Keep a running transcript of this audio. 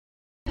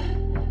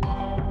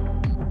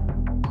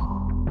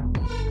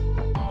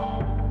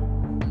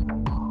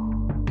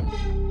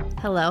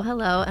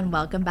Hello, and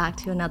welcome back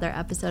to another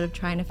episode of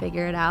Trying to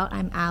Figure It Out.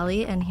 I'm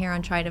Allie, and here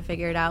on Trying to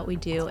Figure It Out, we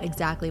do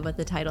exactly what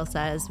the title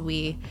says.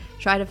 We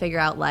try to figure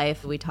out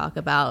life. We talk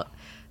about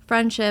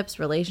friendships,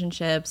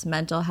 relationships,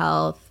 mental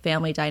health,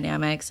 family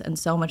dynamics, and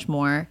so much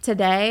more.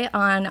 Today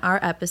on our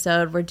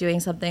episode, we're doing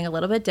something a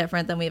little bit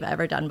different than we've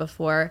ever done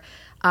before.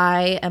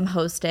 I am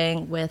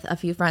hosting with a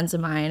few friends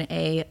of mine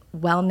a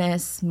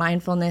wellness,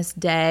 mindfulness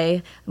day.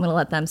 I'm going to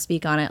let them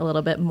speak on it a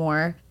little bit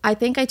more. I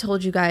think I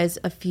told you guys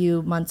a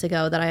few months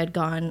ago that I had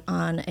gone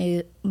on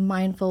a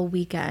mindful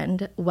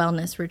weekend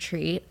wellness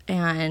retreat,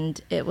 and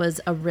it was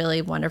a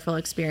really wonderful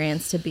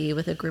experience to be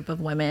with a group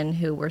of women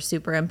who were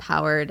super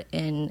empowered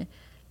in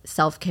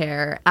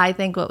self-care. I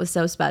think what was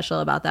so special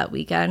about that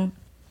weekend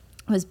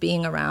was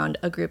being around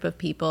a group of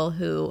people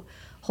who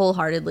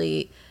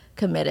wholeheartedly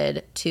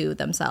committed to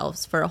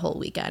themselves for a whole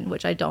weekend,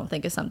 which I don't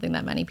think is something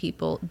that many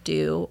people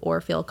do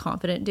or feel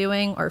confident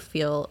doing or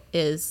feel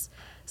is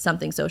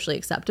something socially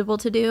acceptable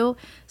to do.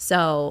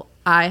 So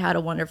I had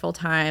a wonderful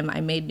time. I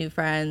made new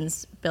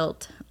friends,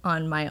 built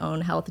on my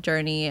own health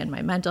journey and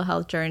my mental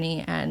health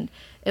journey, and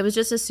it was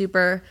just a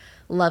super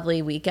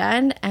lovely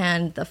weekend.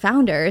 And the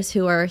founders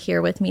who are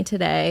here with me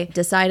today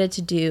decided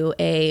to do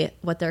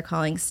what they're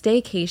calling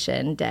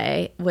staycation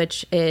day,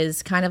 which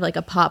is kind of like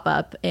a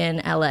pop-up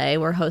in LA.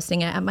 We're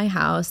hosting it at my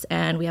house,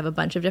 and we have a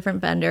bunch of different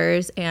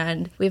vendors,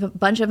 and we have a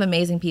bunch of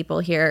amazing people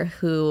here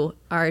who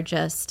are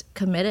just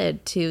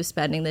committed to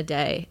spending the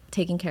day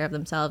taking care of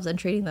themselves and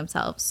treating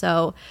themselves.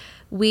 So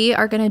we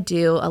are going to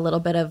do a little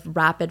bit of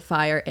rapid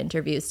fire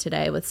interviews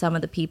today with some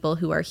of the people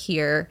who are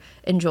here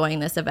enjoying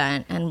this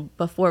event. And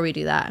before we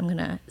do that, I'm going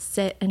to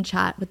sit and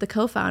chat with the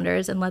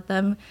co-founders and let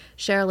them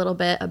share a little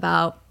bit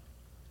about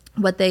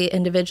what they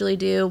individually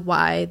do,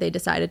 why they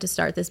decided to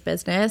start this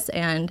business,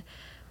 and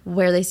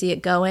where they see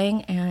it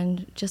going,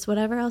 and just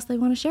whatever else they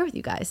want to share with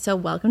you guys. So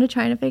welcome to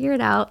Trying to Figure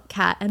It Out,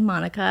 Kat and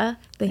Monica.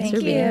 Thanks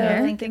for being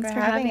here. Thanks for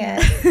having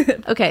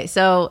us. Okay,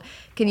 so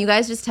can you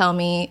guys just tell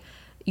me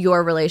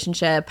your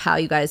relationship, how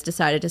you guys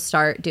decided to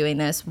start doing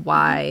this,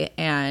 why,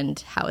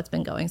 and how it's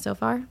been going so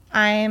far?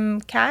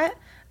 I'm Kat.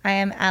 I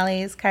am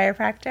Allie's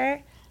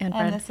chiropractor.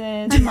 And this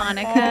is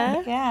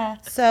Monica. Yeah.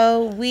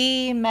 So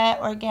we met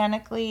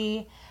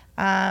organically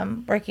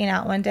working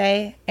out one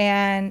day,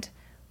 and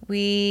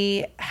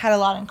we had a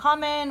lot in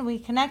common. We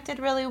connected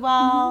really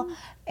well,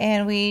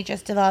 and we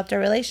just developed a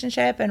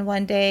relationship. And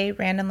one day,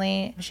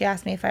 randomly, she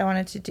asked me if I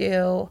wanted to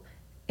do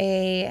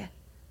a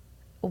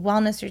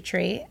wellness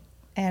retreat,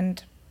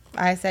 and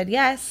I said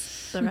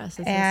yes. The rest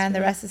is and history.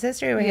 the rest is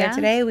history. We're here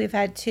today. We've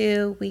had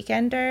 2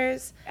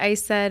 weekenders. I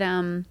said,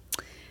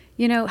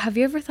 have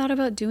you ever thought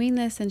about doing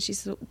this? And she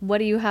said, what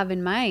do you have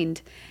in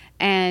mind?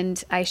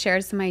 And I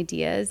shared some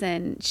ideas,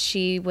 and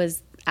she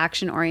was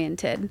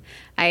action-oriented.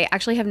 I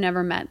actually have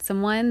never met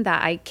someone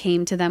that I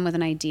came to them with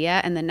an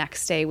idea, and the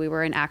next day we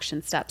were in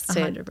action steps to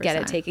 100%. Get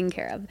it taken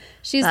care of.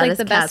 She's That like is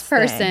the Kat's best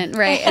person, thing.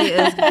 right? She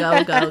is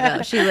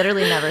go. She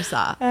literally never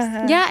stops.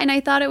 Yeah, and I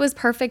thought it was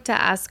perfect to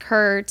ask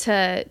her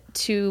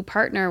to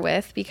partner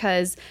with,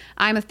 because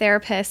I'm a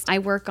therapist. I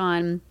work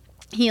on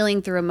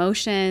healing through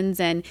emotions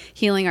and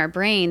healing our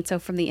brain, so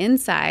from the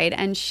inside,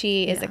 and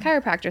she is a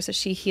chiropractor, so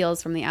she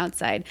heals from the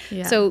outside.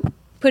 Yeah. So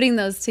putting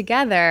those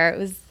together, it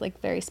was like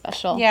very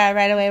special. Yeah,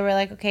 right away we're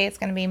like, okay, it's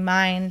going to be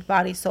mind,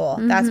 body, soul.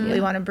 That's what we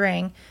want to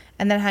bring.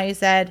 And then how you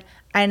said,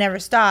 I never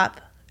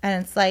stop.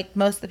 And it's like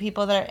most of the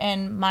people that are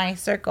in my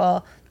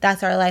circle,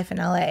 that's our life in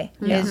LA.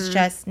 Is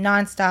just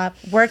nonstop,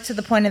 work to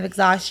the point of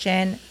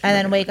exhaustion, and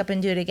then wake up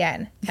and do it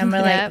again. And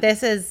we're like,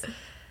 this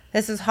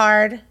is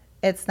hard.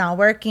 It's not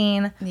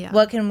working. Yeah.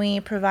 What can we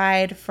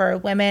provide for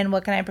women?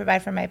 What can I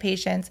provide for my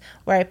patients,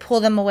 where I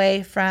pull them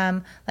away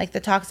from like the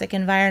toxic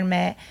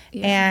environment,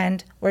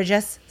 and we're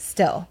just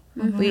still.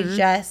 We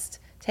just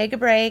take a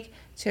break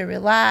to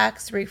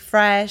relax,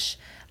 refresh.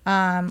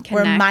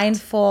 We're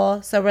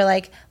mindful. So we're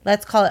like,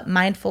 let's call it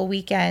mindful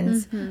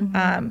weekends,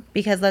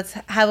 because let's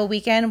have a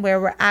weekend where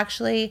we're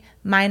actually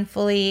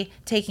mindfully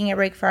taking a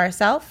break for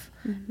ourselves.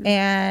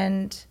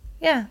 And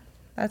yeah,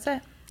 that's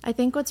it. I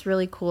think what's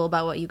really cool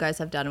about what you guys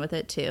have done with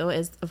it too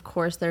is, of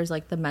course, there's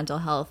like the mental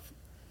health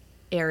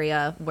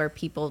area where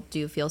people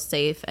do feel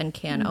safe and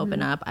can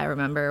open up. I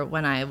remember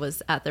when I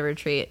was at the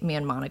retreat, me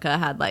and Monica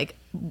had like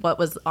what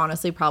was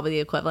honestly probably the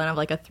equivalent of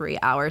like a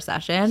 3-hour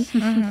session.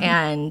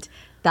 And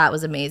that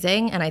was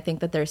amazing. And I think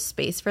that there's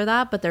space for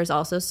that, but there's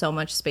also so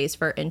much space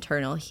for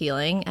internal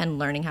healing and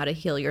learning how to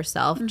heal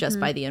yourself just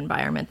by the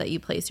environment that you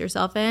place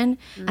yourself in.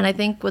 And I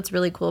think what's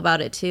really cool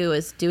about it too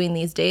is doing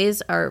these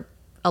days are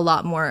a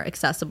lot more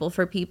accessible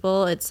for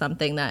people. It's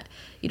something that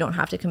you don't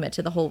have to commit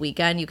to the whole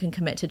weekend. You can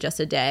commit to just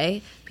a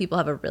day. People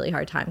have a really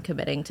hard time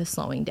committing to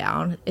slowing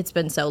down. It's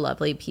been so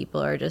lovely. People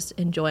are just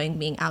enjoying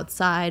being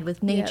outside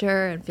with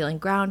nature and feeling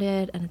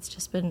grounded, and it's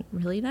just been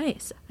really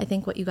nice. I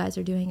think what you guys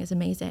are doing is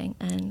amazing,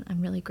 and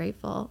I'm really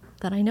grateful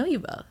that I know you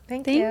both.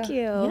 Thank Thank you.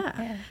 you.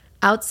 Yeah.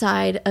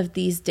 Outside of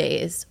these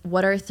days,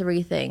 what are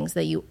 3 things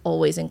that you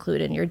always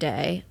include in your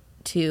day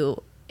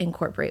to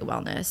incorporate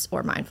wellness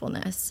or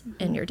mindfulness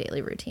in your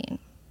daily routine?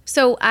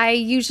 So I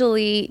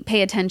usually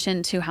pay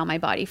attention to how my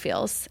body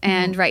feels.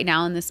 And right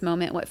now in this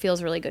moment, what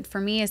feels really good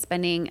for me is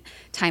spending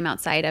time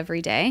outside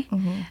every day,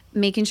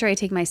 making sure I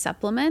take my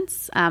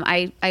supplements.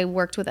 I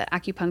worked with an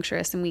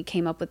acupuncturist and we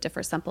came up with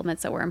different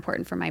supplements that were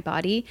important for my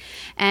body.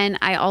 And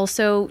I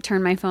also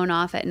turn my phone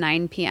off at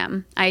 9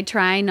 p.m. I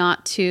try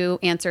not to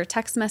answer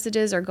text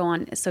messages or go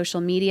on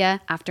social media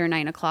after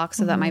 9 o'clock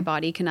so that my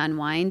body can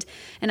unwind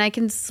and I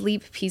can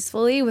sleep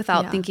peacefully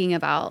without thinking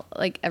about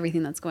like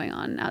everything that's going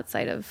on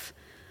outside of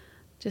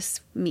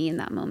just me in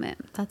that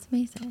moment. That's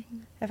amazing.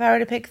 If I were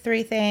to pick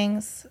 3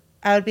 things,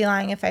 I would be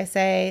lying if I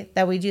say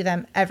that we do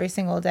them every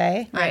single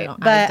day. Right.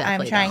 But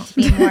I'm trying to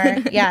be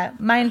more,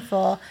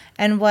 mindful.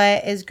 And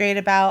what is great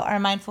about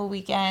our mindful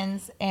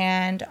weekends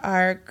and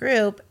our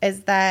group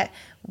is that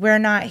we're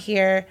not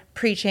here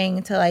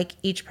preaching to like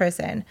each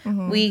person.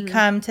 We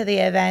come to the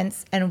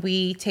events and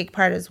we take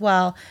part as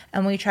well.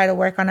 And we try to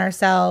work on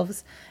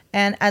ourselves.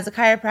 And as a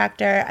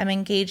chiropractor, I'm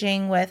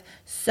engaging with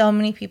so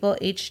many people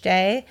each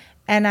day.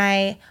 And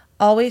I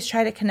always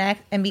try to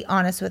connect and be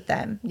honest with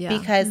them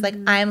because like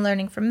I'm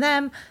learning from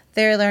them,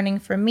 they're learning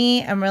from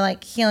me, and we're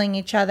like healing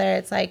each other.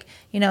 It's like,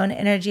 an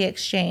energy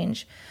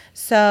exchange.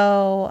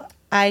 So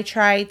I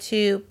try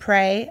to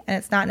pray, and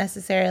it's not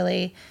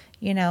necessarily,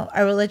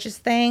 a religious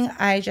thing.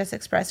 I just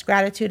express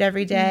gratitude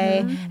every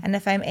day. And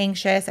if I'm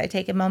anxious, I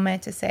take a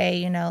moment to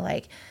say,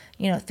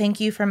 thank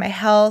you for my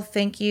health.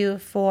 Thank you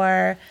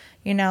for,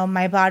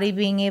 my body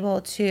being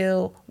able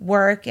to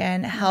work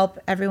and help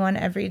everyone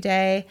every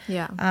day.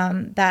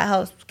 That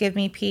helps give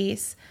me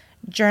peace.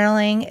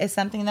 Journaling is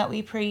something that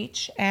we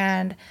preach.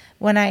 And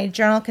when I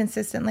journal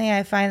consistently,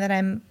 I find that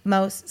I'm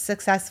most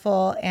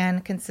successful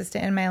and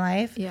consistent in my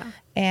life.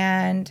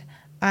 And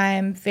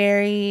I'm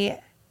very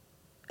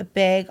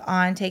big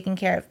on taking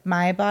care of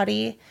my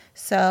body.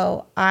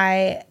 So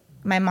my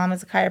mom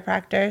is a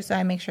chiropractor, so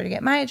I make sure to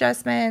get my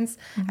adjustments.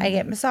 I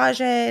get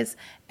massages,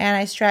 and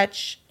I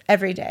stretch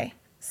every day.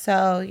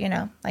 So,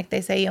 like they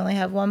say, you only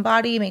have one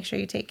body. Make sure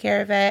you take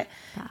care of it.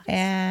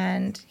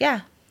 And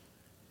well,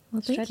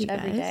 thank you guys.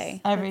 Every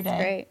day. Every day.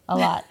 Great. A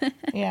lot.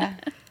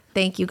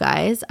 Thank you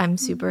guys. I'm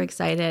super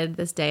excited.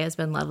 This day has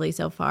been lovely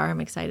so far. I'm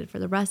excited for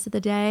the rest of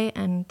the day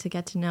and to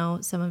get to know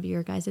some of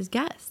your guys'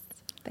 guests.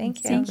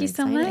 Thank you. Thank you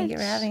so much. Thank you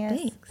for having us.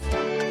 Thanks.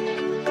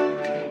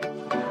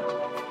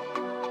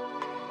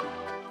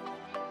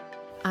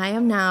 I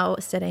am now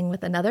sitting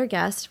with another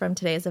guest from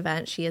today's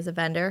event. She is a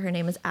vendor. Her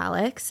name is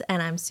Alex,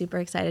 and I'm super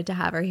excited to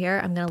have her here.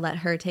 I'm going to let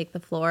her take the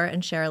floor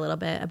and share a little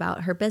bit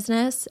about her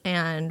business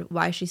and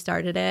why she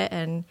started it,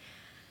 and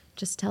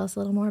just tell us a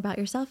little more about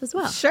yourself as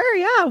well. Sure,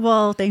 yeah.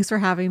 Well, thanks for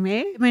having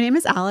me. My name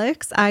is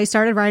Alex. I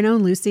started Rhino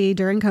and Lucy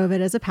during COVID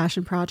as a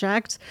passion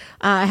project.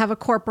 I have a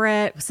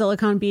corporate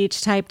Silicon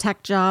Beach type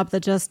tech job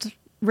that just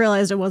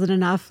realized it wasn't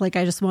enough. Like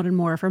I just wanted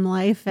more from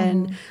life.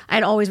 And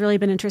I'd always really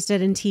been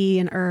interested in tea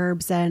and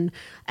herbs, and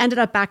ended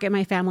up back at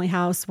my family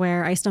house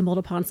where I stumbled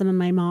upon some of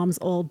my mom's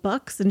old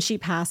books, and she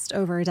passed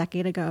over a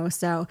decade ago.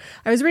 So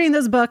I was reading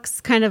those books,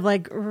 kind of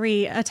like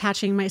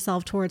reattaching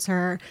myself towards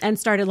her, and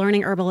started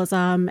learning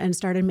herbalism and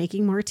started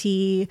making more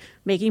tea,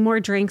 making more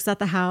drinks at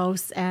the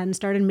house, and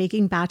started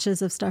making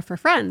batches of stuff for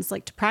friends,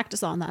 like to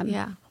practice on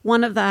them.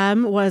 One of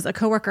them was a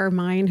coworker of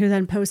mine who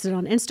then posted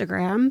on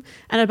Instagram,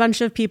 and a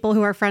bunch of people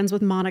who are friends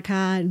with Monica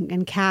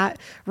and Kat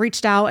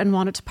reached out and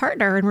wanted to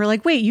partner, and were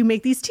like, wait, you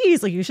make these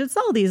teas, like you should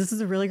sell these. This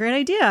is a really great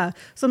idea.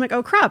 So I'm like,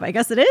 oh crap, I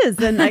guess it is.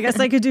 Then I guess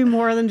I could do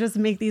more than just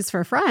make these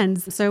for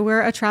friends. So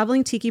we're a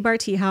traveling tiki bar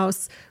tea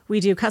house. We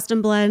do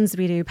custom blends,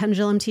 we do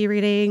pendulum tea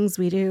readings,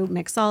 we do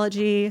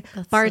mixology,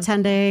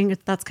 bartending. So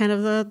cool. That's kind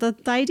of the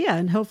idea.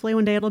 And hopefully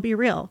one day it'll be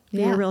real,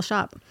 be a real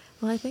shop.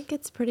 Well, I think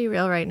it's pretty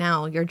real right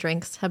now. Your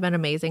drinks have been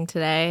amazing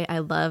today. I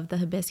love the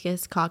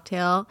hibiscus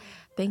cocktail.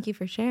 Thank you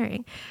for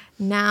sharing.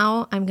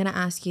 Now I'm going to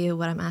ask you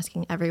what I'm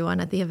asking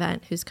everyone at the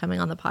event who's coming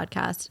on the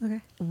podcast.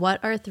 Okay.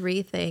 What are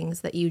 3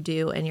 things that you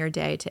do in your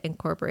day to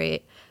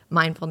incorporate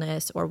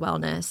mindfulness or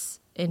wellness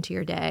into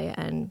your day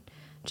and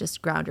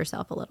just ground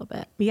yourself a little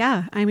bit?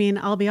 Yeah. I mean,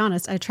 I'll be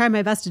honest. I try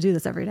my best to do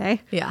this every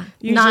day. Yeah.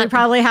 Usually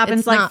probably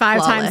happens like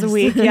 5 times a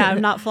week. Yeah.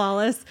 I'm not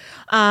flawless.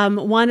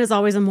 One is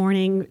always a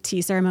morning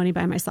tea ceremony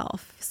by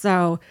myself.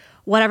 So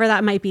whatever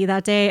that might be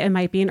that day, it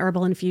might be an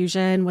herbal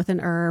infusion with an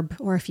herb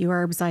or a few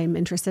herbs I'm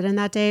interested in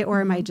that day.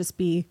 Or it might just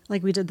be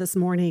like we did this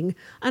morning,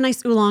 a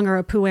nice oolong or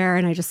a pu'er,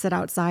 and I just sit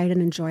outside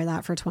and enjoy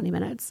that for 20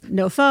 minutes.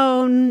 No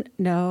phone,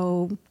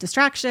 no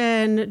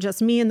distraction,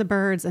 just me and the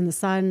birds and the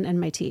sun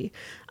and my tea.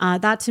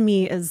 That to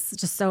me is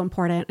just so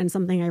important and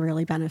something I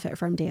really benefit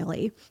from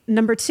daily.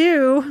 Number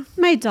 2,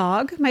 my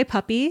dog, my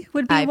puppy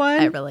would be one.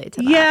 I relate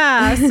to that.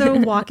 Yeah. So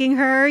walking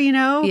her,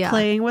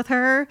 playing with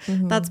her,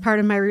 that's part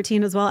of my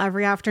routine as well.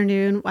 Every afternoon,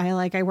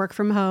 I work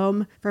from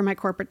home for my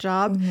corporate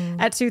job.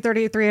 At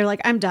 2:33,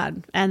 I'm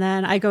done. And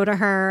then I go to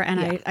her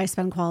and I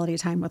spend quality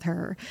time with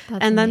her.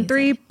 That's and then amazing.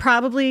 3,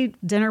 probably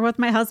dinner with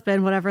my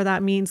husband, whatever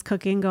that means,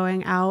 cooking,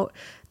 going out.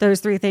 Those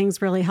 3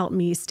 things really help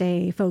me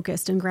stay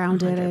focused and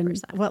grounded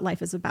 100%. in what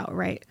life is about,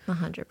 right?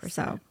 100%.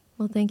 So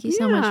Well, thank you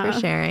so much Yeah. for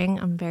sharing.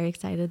 I'm very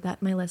excited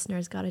that my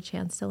listeners got a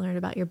chance to learn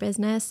about your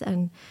business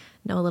and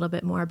know a little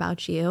bit more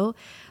about you.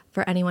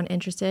 For anyone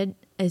interested,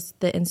 is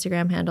the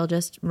Instagram handle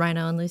just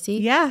Rhino and Lucy?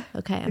 Yeah,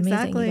 Okay, amazing.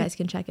 exactly. You guys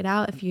can check it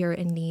out if you're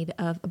in need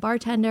of a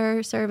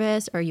bartender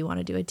service or you want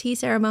to do a tea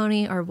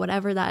ceremony or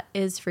whatever that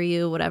is for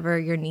you, whatever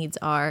your needs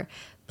are,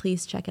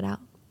 please check it out.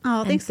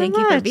 Oh, And thanks so thank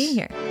you for much. being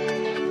here.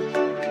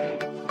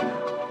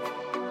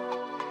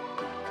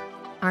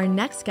 Our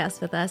next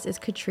guest with us is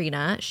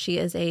Katrina. She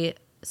is a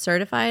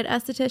certified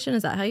esthetician.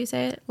 Is that how you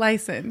say it?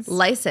 License.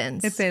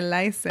 License. It's a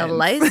license. A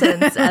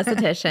licensed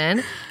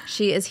esthetician.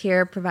 She is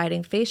here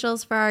providing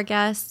facials for our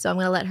guests. So I'm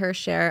going to let her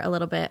share a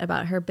little bit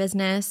about her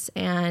business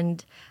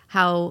and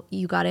how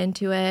you got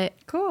into it.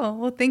 Cool.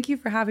 Well, thank you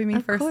for having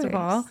me, first of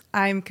all.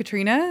 I'm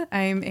Katrina.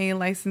 I'm a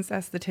licensed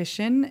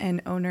esthetician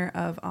and owner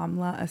of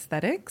Amla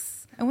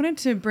Aesthetics. I wanted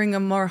to bring a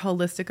more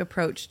holistic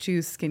approach to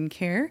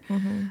skincare.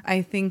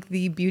 I think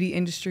the beauty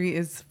industry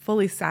is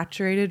fully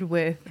saturated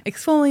with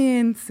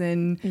exfoliants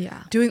and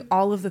doing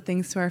all of the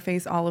things to our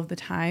face all of the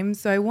time.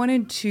 So I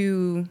wanted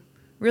to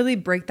really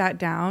break that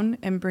down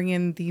and bring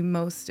in the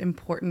most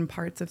important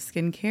parts of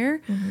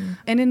skincare.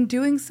 And in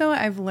doing so,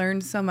 I've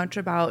learned so much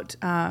about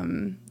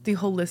the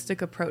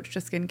holistic approach to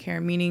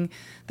skincare, meaning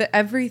that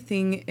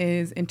everything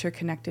is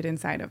interconnected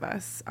inside of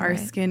us. Our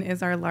skin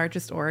is our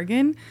largest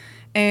organ,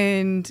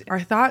 and our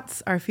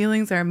thoughts, our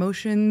feelings, our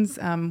emotions,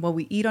 what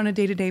we eat on a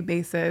day-to-day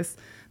basis,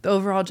 the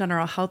overall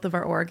general health of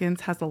our organs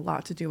has a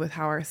lot to do with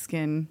how our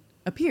skin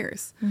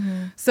appears.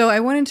 So I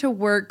wanted to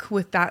work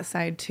with that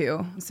side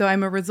too. So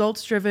I'm a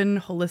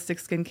results-driven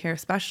holistic skincare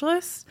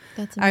specialist.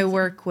 That's I amazing.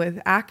 work with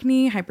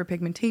acne,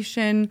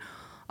 hyperpigmentation,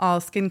 all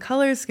skin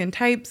colors, skin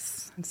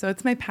types. And so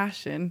it's my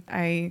passion.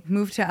 I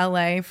moved to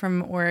LA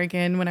from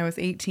Oregon when I was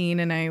 18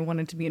 and I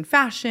wanted to be in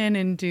fashion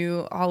and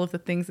do all of the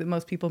things that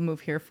most people move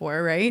here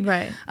for, right?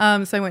 Right.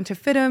 So I went to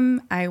FITM.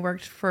 I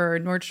worked for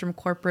Nordstrom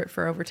Corporate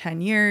for over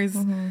 10 years.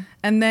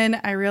 And then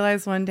I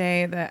realized one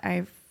day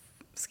that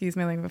excuse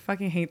my language, I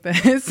fucking hate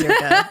this. You're good.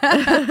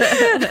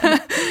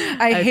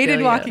 I hated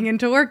feel walking you.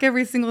 into work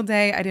every single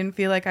day. I didn't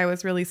feel like I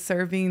was really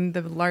serving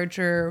the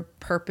larger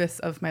purpose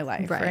of my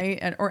life,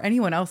 right? Or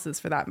anyone else's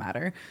for that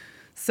matter.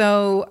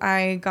 So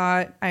I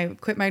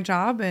quit my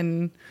job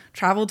and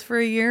traveled for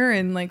a year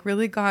and like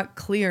really got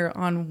clear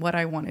on what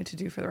I wanted to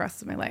do for the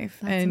rest of my life.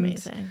 That's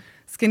amazing.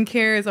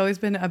 Skincare has always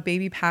been a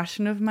baby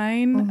passion of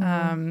mine.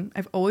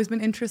 I've always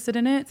been interested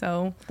in it.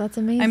 So That's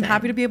amazing. I'm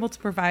happy to be able to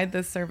provide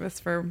this service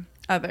for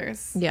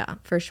others. Yeah,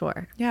 for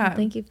sure. Yeah. Well,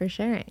 thank you for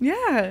sharing.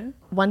 Yeah.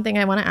 One thing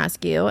I want to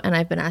ask you, and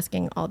I've been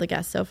asking all the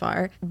guests so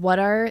far, what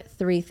are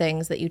 3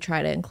 things that you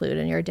try to include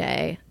in your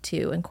day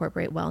to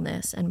incorporate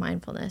wellness and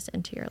mindfulness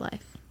into your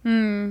life?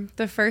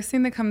 The first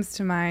thing that comes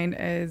to mind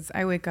is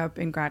I wake up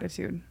in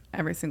gratitude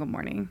every single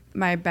morning.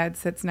 My bed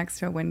sits next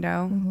to a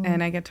window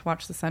and I get to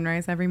watch the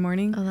sunrise every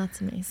morning. Oh,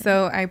 that's amazing.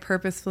 So I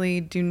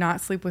purposefully do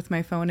not sleep with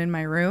my phone in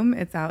my room.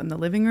 It's out in the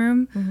living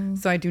room.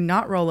 So I do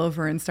not roll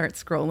over and start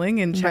scrolling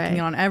and checking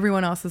in on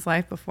everyone else's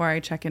life before I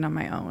check in on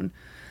my own.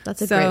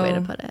 That's a great way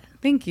to put it.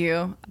 Thank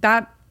you.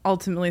 That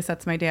ultimately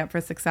sets my day up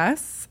for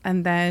success.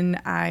 And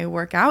then I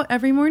work out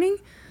every morning.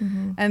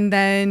 And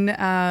then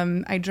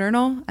I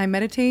journal, I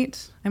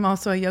meditate. I'm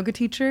also a yoga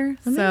teacher.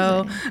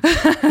 So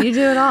You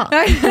do it all.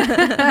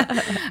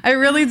 I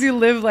really do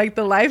live like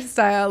the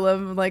lifestyle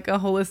of like a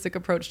holistic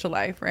approach to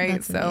life, right?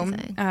 That's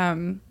amazing.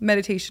 So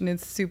meditation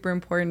is super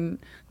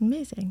important.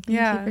 Amazing. Thank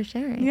Yeah. you for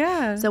sharing.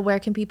 Yeah. So where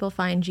can people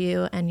find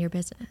you and your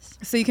business?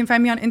 So you can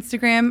find me on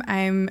Instagram.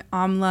 I'm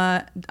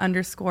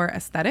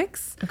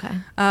amla_aesthetics. Okay.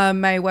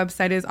 My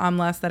website is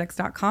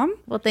amlaaesthetics.com.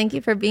 Well, thank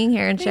you for being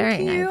here and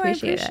sharing. Thank you. I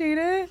appreciate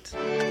it. it.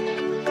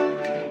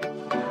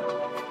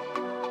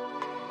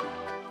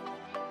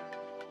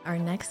 Our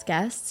next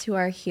guests who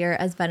are here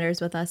as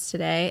vendors with us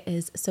today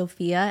is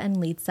Sophia and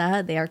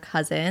Litsa. They are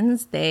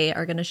cousins. They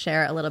are going to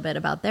share a little bit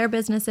about their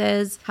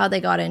businesses, how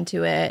they got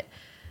into it,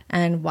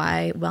 and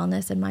why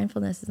wellness and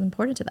mindfulness is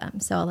important to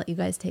them. So I'll let you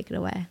guys take it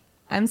away.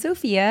 I'm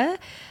Sophia.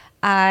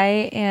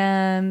 I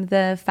am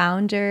the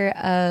founder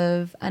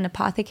of an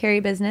apothecary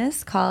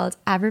business called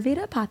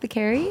Ayurveda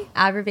Apothecary.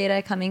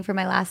 Ayurveda coming from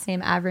my last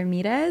name,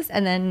 Avramittas,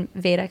 and then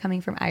Veda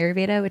coming from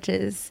Ayurveda, which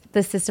is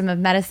the system of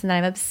medicine that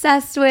I'm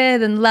obsessed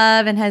with and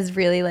love and has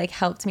really like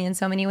helped me in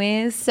so many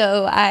ways.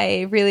 So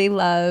I really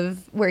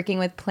love working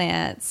with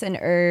plants and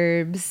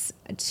herbs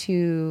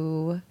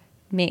to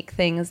make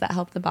things that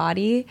help the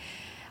body.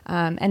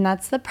 And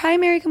that's the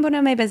primary component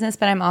of my business,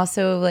 but I'm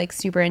also like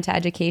super into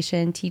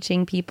education,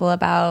 teaching people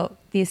about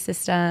these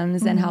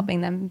systems and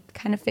helping them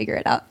kind of figure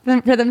it out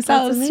for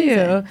themselves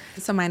too.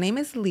 So my name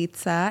is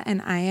Litsa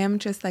and I am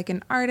just like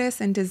an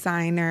artist and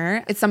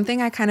designer. It's something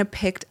I kind of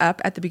picked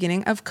up at the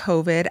beginning of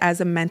COVID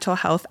as a mental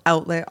health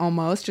outlet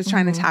almost, just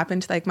trying to tap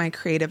into like my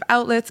creative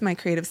outlets, my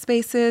creative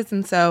spaces.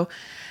 And so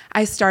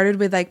I started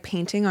with like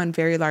painting on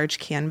very large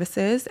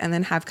canvases and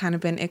then have kind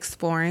of been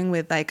exploring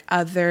with like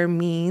other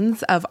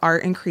means of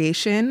art and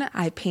creation.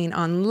 I paint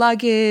on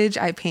luggage,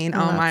 I paint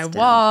on my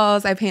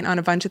walls, I paint on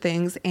a bunch of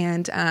things,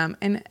 and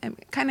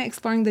kind of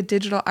exploring the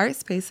digital art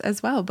space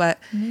as well. But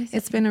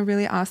it's been a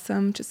really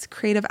awesome just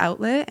creative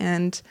outlet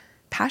and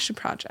passion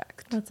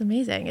project. That's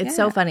amazing. It's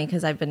so funny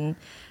because I've been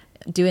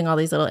doing all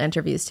these little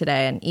interviews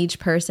today, and each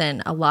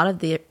person, a lot of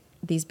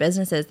these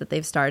businesses that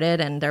they've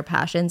started and their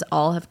passions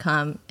all have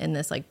come in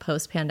this like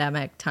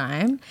post-pandemic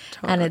time.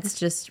 Totally. And it's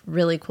just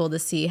really cool to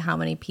see how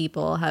many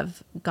people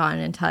have gotten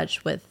in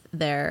touch with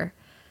their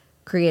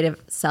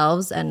creative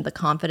selves and the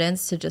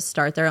confidence to just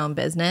start their own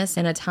business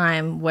in a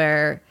time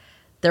where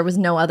there was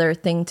no other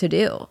thing to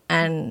do.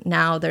 And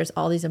now there's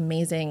all these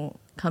amazing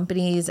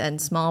companies and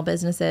small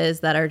businesses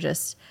that are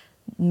just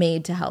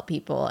made to help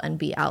people and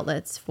be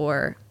outlets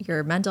for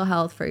your mental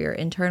health, for your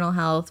internal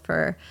health,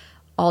 for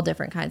all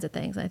different kinds of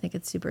things. I think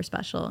it's super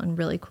special and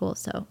really cool.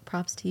 So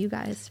props to you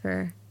guys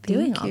for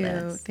doing all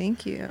this.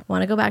 Thank you. I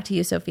want to go back to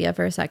you, Sophia,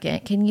 for a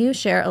second. Can you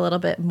share a little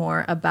bit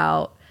more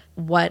about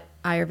what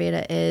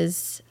Ayurveda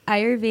is?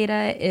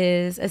 Ayurveda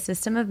is a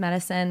system of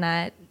medicine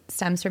that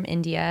stems from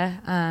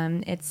India.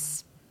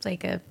 It's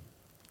like a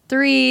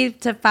 3,000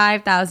 to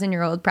 5,000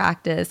 year old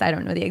practice. I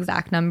don't know the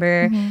exact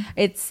number.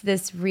 It's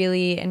this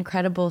really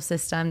incredible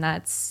system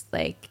that's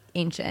like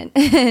ancient,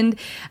 and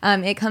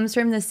it comes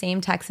from the same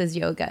text as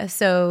yoga.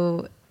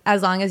 So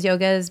as long as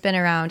yoga has been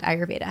around,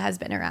 Ayurveda has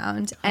been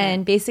around.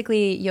 And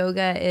basically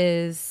yoga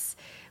is,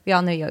 we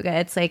all know yoga.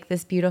 It's like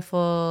this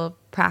beautiful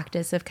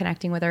practice of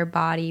connecting with our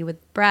body,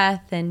 with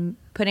breath, and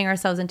putting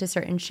ourselves into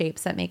certain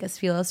shapes that make us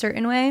feel a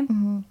certain way.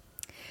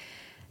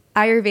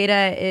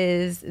 Ayurveda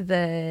is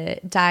the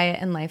diet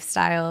and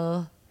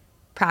lifestyle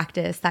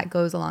practice that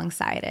goes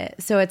alongside it.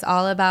 So it's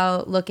all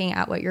about looking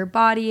at what your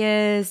body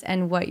is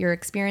and what you're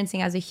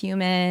experiencing as a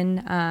human,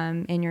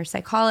 in your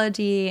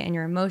psychology and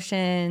your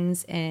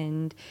emotions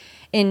and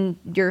in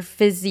your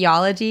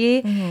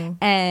physiology,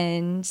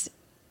 and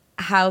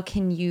how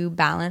can you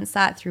balance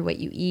that through what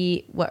you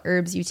eat, what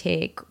herbs you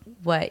take,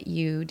 what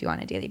you do on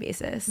a daily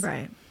basis.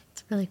 Right.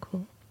 It's really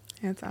cool.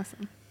 Yeah, it's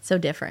awesome. So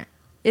different.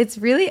 It's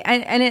really,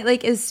 and it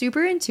like is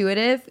super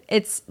intuitive.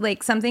 It's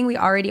like something we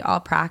already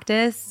all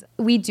practice.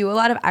 We do a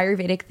lot of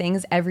Ayurvedic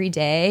things every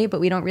day, but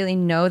we don't really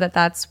know that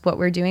that's what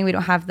we're doing. We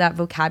don't have that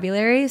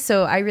vocabulary.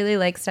 So I really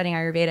like studying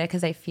Ayurveda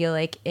because I feel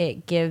like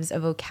it gives a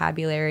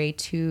vocabulary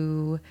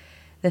to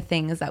the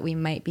things that we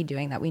might be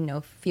doing that we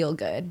know feel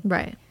good.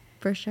 Right.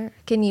 For sure.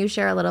 Can you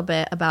share a little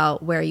bit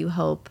about where you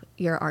hope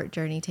your art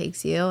journey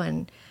takes you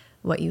and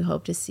what you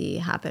hope to see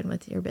happen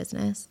with your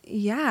business?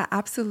 Yeah,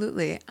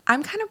 absolutely.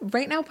 I'm kind of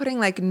right now putting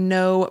like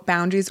no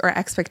boundaries or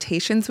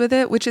expectations with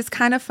it, which is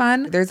kind of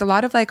fun. There's a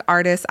lot of like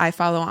artists I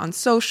follow on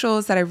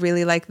socials that I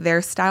really like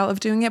their style of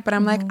doing it, but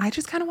I'm like, I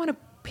just kind of want to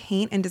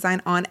paint and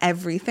design on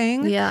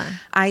everything. Yeah.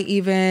 I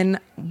even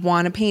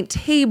want to paint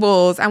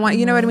tables. I want,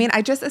 you know what I mean?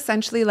 I just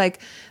essentially like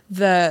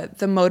the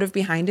motive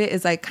behind it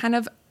is like kind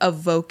of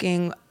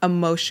evoking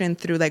emotion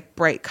through like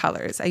bright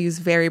colors. I use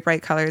very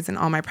bright colors in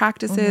all my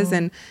practices,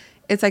 and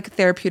it's like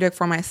therapeutic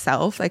for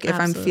myself. Like if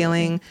I'm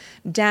feeling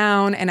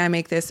down and I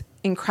make this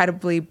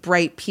incredibly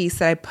bright piece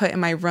that I put in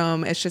my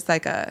room, it's just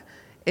like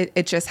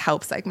it just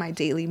helps like my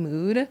daily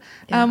mood,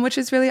 which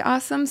is really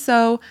awesome.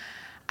 So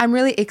I'm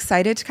really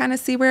excited to kind of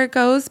see where it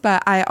goes,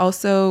 but I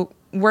also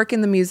work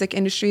in the music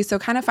industry. So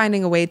kind of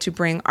finding a way to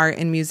bring art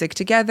and music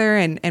together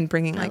and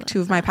bringing like two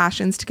of my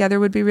passions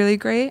together would be really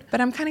great. But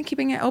I'm kind of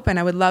keeping it open.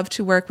 I would love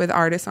to work with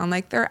artists on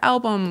like their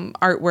album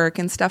artwork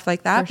and stuff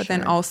like that, but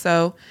then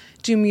also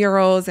do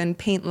murals and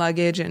paint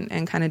luggage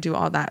and kind of do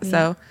all that.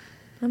 So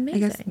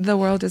amazing. I guess the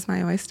world is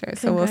my oyster.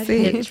 So we'll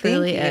see. It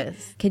truly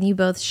is. Can you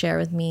both share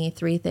with me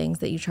 3 things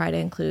that you try to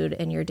include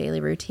in your daily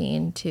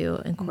routine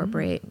to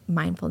incorporate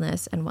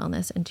mindfulness and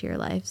wellness into your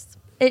lives?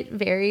 It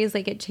varies.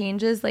 Like it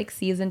changes like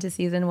season to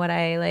season what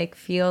I like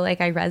feel like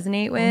I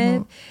resonate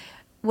with.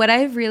 What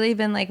I've really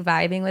been like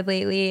vibing with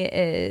lately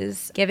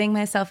is giving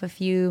myself a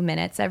few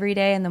minutes every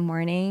day in the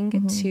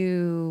morning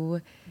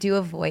to do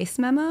a voice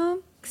memo.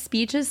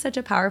 Speech is such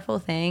a powerful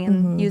thing,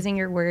 and using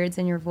your words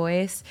and your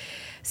voice.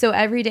 So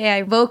every day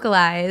I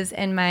vocalize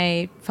in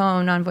my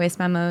phone on voice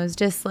memos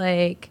just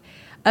like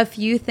a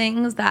few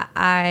things that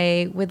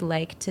I would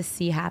like to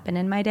see happen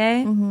in my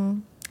day.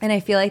 And I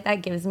feel like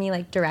that gives me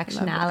like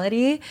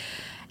directionality.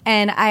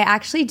 And I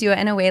actually do it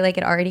in a way like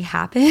it already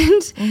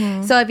happened.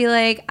 So I'd be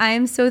like,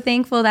 I'm so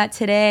thankful that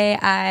today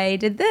I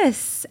did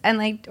this, and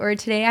like, or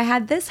today I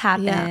had this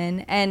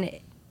happen. And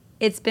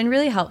it's been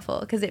really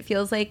helpful because it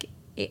feels like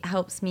it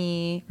helps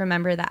me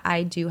remember that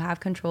I do have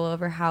control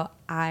over how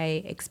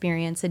I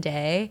experience a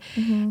day.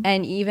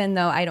 And even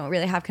though I don't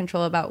really have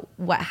control about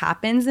what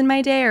happens in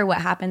my day or what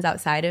happens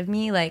outside of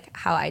me, like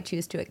how I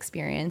choose to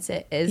experience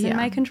it is in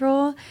my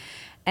control.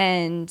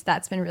 And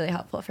that's been really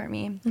helpful for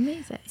me.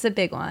 Amazing. It's a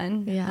big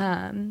one.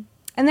 Yeah. And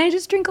then I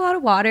just drink a lot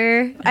of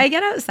water. I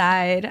get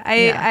outside.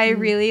 I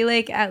really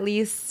like at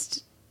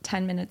least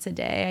 10 minutes a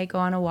day. I go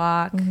on a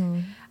walk.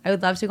 I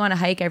would love to go on a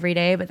hike every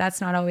day, but that's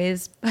not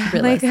always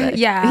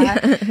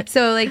Realistic.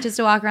 So like just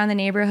to walk around the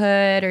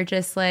neighborhood or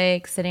just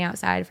like sitting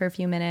outside for a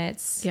few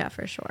minutes. Yeah,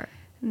 for sure.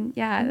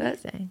 Yeah.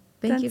 Amazing.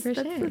 Thank you for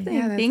that's the sharing. thing.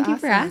 Yeah, that's Thank you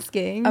for awesome.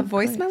 asking. A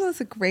voice memo is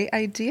a great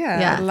idea.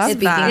 Yeah, I love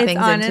speaking that. things It's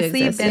into honestly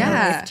been existence. a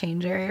Yeah. life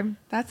changer.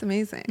 That's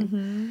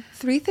amazing.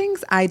 3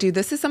 things I do.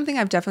 This is something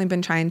I've definitely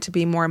been trying to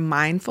be more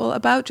mindful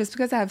about just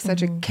because I have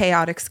such a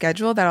chaotic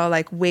schedule that I'll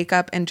like wake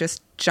up and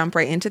just jump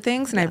right into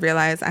things. And I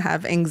realize I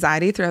have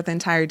anxiety throughout the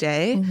entire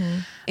day.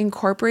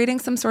 Incorporating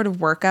some sort of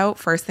workout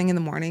first thing in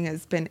the morning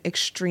has been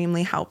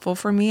extremely helpful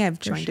for me. I've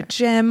joined a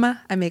gym.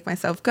 I make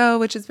myself go,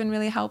 which has been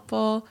really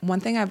helpful. One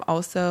thing I've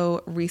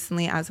also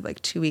recently, as of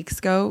like 2 weeks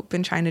ago,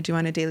 been trying to do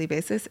on a daily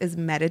basis is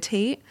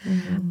meditate.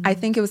 I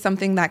think it was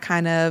something that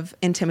kind of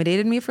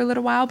intimidated me for a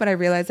little while, but I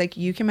realized like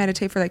you can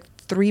meditate for like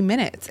 3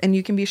 minutes and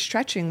you can be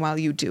stretching while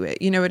you do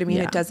it. You know what I mean?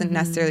 Yeah. It doesn't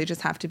necessarily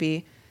just have to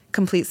be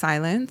complete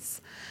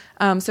silence.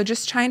 So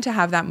just trying to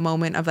have that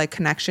moment of like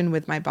connection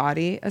with my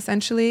body,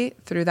 essentially,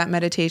 through that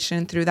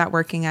meditation, through that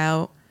working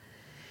out.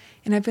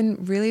 And I've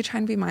been really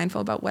trying to be mindful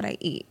about what I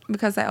eat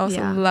because I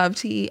also love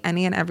to eat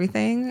any and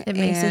everything. It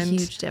makes a and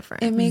huge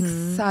difference. It makes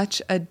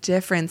such a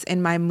difference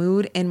in my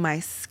mood, in my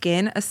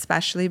skin,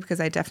 especially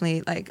because I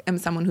definitely like am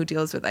someone who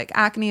deals with like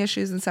acne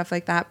issues and stuff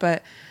like that.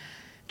 But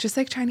just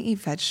like trying to eat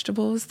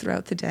vegetables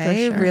throughout the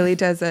day really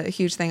does a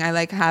huge thing. I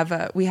like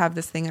we have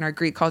this thing in our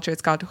Greek culture.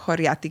 It's called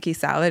choriatiki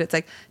salad. It's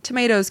like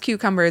tomatoes,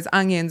 cucumbers,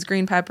 onions,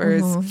 green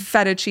peppers,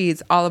 feta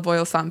cheese, olive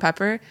oil, salt, and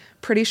pepper.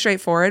 Pretty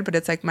straightforward, but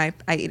it's like I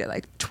eat it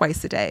like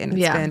twice a day, and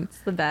It's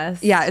the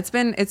best. yeah, it's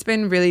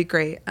been really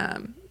great.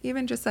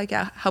 Even just like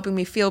helping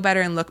me feel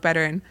better and look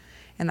better, and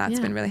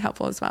that's been really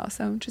helpful as well.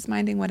 So just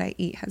minding what I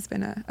eat has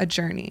been a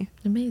journey.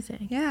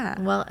 Amazing.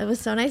 Yeah. Well, it was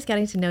so nice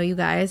getting to know you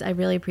guys. I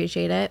really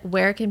appreciate it.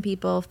 Where can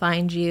people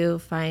find you,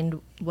 find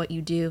what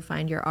you do,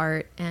 find your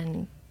art,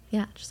 and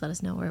just let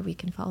us know where we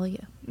can follow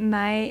you.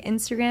 My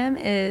Instagram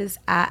is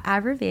at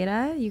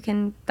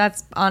Avraveda.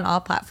 That's on all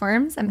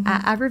platforms. I'm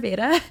at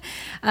Avraveda,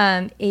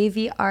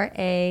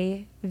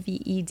 AVRAVEDA.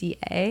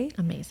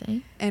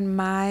 Amazing. And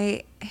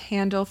my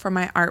handle for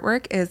my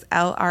artwork is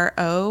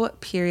LRO.ART.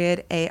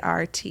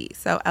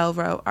 So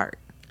Elro Art.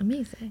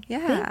 Amazing.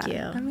 Yeah. Thank you.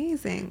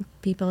 Amazing.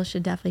 People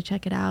should definitely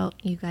check it out.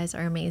 You guys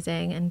are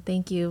amazing. And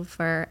thank you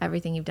for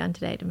everything you've done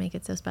today to make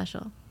it so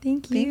special.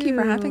 Thank you. Thank you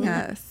for having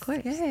us. Of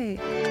course. Yay.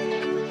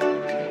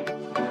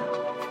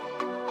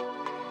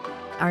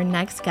 Our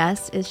next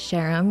guest is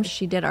Sharam.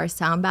 She did our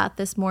sound bath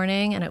this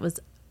morning, and it was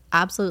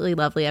absolutely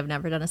lovely. I've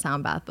never done a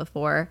sound bath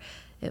before.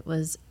 It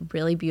was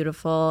really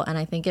beautiful, and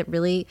I think it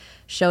really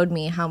showed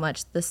me how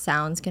much the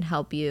sounds can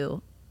help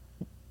you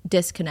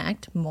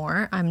disconnect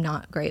more. I'm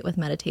not great with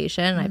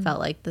meditation. I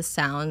felt like the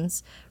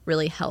sounds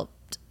really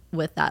helped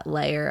with that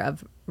layer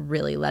of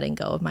really letting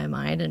go of my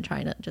mind and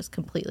trying to just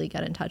completely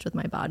get in touch with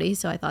my body.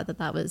 So I thought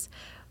that was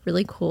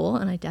really cool,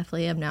 and I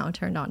definitely am now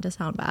turned on to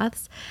sound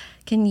baths.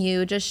 Can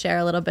you just share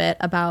a little bit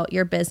about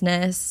your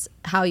business,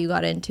 how you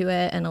got into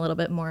it, and a little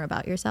bit more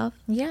about yourself?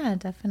 Yeah,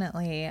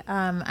 definitely.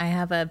 I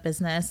have a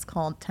business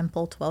called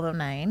Temple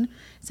 1209.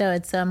 So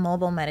it's a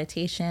mobile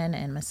meditation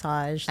and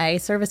massage. I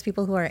service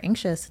people who are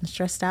anxious and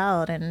stressed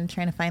out and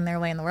trying to find their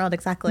way in the world.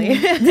 Exactly.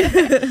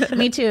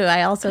 Me too.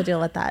 I also deal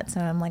with that.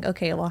 So I'm like,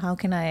 okay, well, how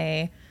can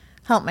I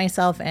help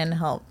myself and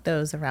help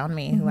those around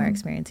me who are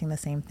experiencing the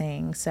same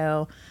thing?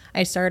 So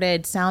I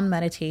started sound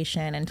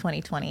meditation in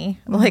 2020,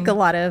 like a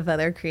lot of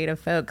other creative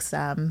folks,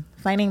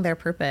 finding their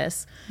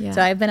purpose. Yeah.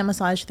 So I've been a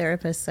massage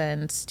therapist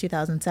since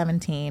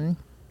 2017.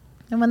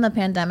 And when the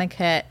pandemic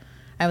hit,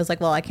 I was like,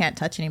 well, I can't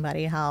touch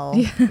anybody.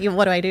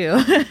 What do I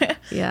do?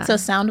 Yeah. So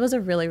sound was a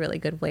really, really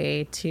good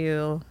way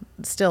to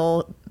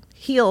still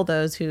heal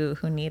those who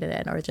needed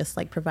it, or just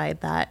like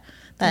provide that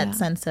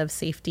sense of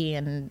safety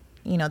and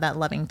that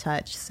loving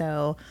touch.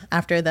 So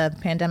after the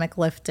pandemic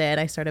lifted,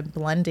 I started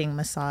blending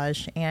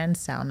massage and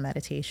sound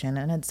meditation,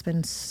 and it's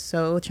been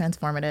so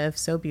transformative,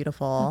 so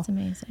beautiful. That's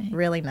amazing.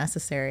 Really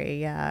necessary.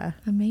 Yeah.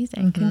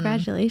 Amazing.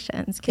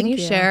 Congratulations. Can you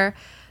Thank you. share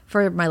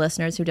for my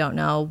listeners who don't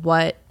know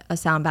what a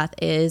sound bath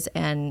is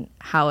and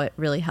how it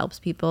really helps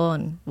people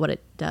and what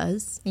it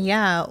does?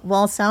 Yeah,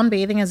 well, sound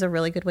bathing is a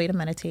really good way to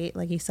meditate,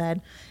 like you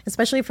said,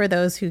 especially for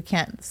those who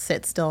can't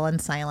sit still in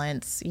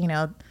silence.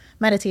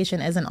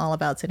 Meditation isn't all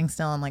about sitting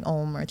still and like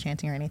om or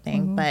chanting or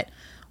anything, but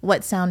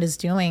what sound is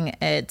doing,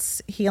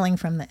 it's healing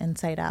from the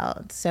inside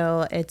out.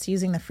 So it's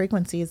using the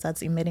frequencies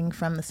that's emitting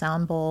from the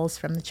sound bowls,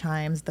 from the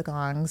chimes, the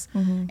gongs,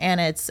 and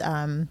it's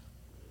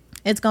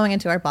going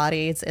into our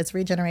bodies. It's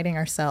regenerating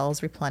our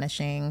cells,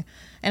 replenishing,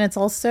 and it's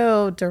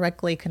also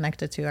directly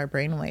connected to our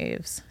brain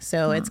waves.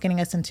 So it's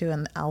getting us into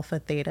an alpha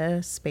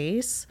theta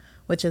space,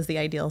 which is the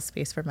ideal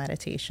space for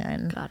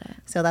meditation. Got it.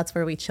 So that's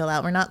where we chill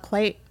out. We're not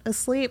quite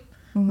asleep,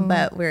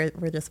 but we're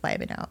just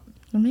vibing out.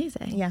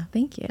 Amazing. Yeah.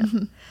 Thank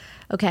you.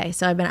 Okay,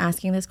 so I've been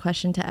asking this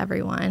question to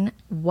everyone.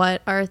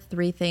 What are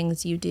 3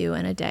 things you do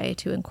in a day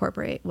to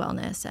incorporate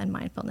wellness and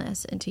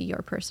mindfulness into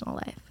your personal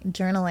life?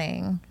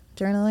 Journaling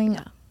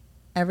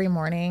every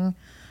morning.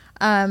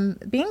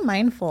 Being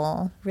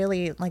mindful,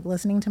 really, like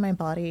listening to my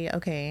body.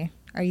 Okay,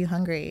 are you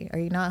hungry? Are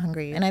you not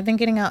hungry? And I've been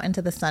getting out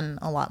into the sun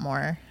a lot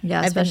more.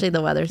 Yeah, especially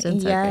the weather's been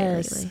so great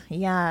lately.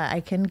 Yeah, I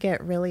can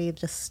get really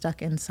just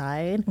stuck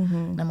inside.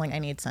 And I'm like, I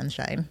need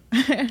sunshine.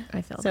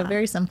 I feel so that.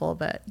 very simple,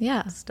 but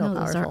Yeah, still no,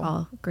 powerful. those are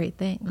all great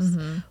things.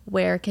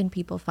 Where can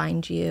people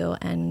find you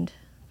and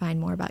find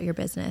more about your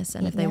business?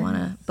 And if they want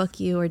to book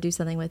you or do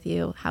something with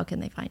you, how can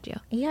they find you?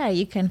 Yeah,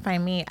 you can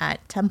find me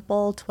at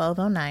Temple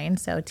 1209,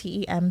 so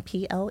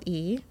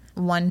TEMPLE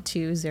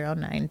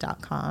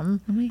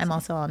 1209.com. I'm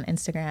also on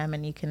Instagram,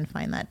 and you can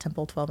find that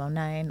Temple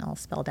 1209 all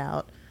spelled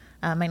out.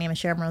 My name is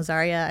Sharon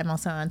Rosaria. I'm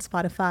also on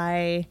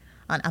Spotify,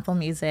 on Apple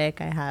Music.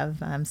 I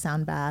have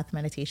sound bath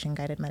meditation,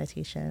 guided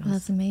meditations. Oh,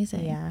 that's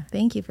amazing. Yeah.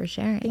 Thank you for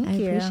sharing. I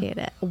you. appreciate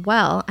it.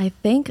 Well, I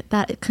think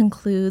that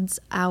concludes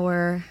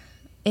our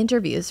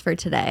interviews for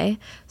today.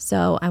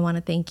 So I want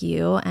to thank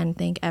you and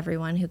thank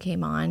everyone who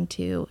came on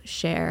to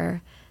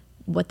share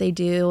what they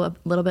do, a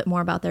little bit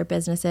more about their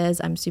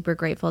businesses. I'm super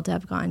grateful to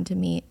have gotten to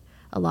meet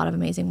a lot of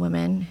amazing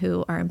women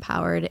who are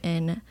empowered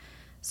in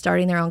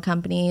starting their own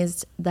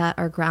companies that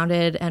are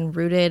grounded and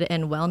rooted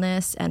in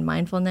wellness and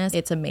mindfulness.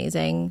 It's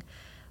amazing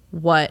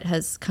what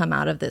has come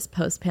out of this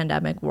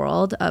post-pandemic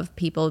world of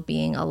people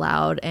being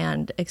allowed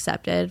and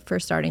accepted for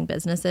starting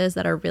businesses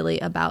that are really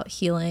about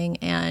healing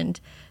and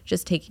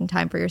just taking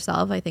time for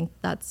yourself. I think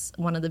that's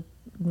one of the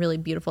really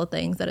beautiful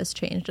things that has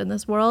changed in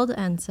this world.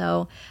 And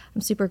so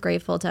I'm super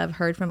grateful to have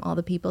heard from all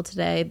the people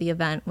today. The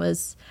event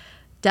was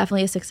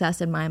definitely a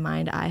success in my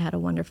mind. I had a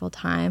wonderful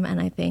time.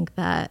 And I think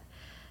that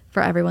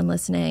for everyone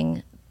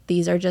listening,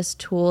 these are just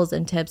tools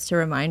and tips to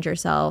remind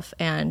yourself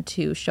and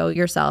to show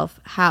yourself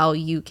how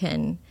you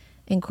can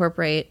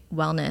incorporate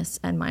wellness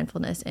and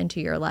mindfulness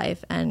into your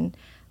life and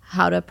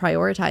how to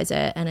prioritize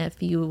it. And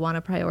if you want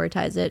to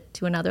prioritize it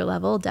to another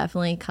level,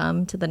 definitely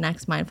come to the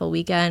next mindful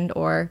weekend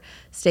or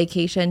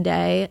staycation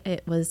day.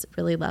 It was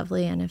really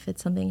lovely. And if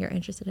it's something you're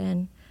interested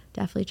in,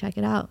 definitely check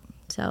it out.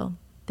 So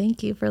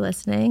thank you for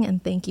listening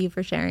and thank you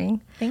for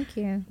sharing. Thank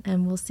you.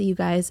 And we'll see you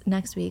guys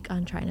next week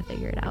on Trying to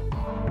Figure It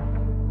Out.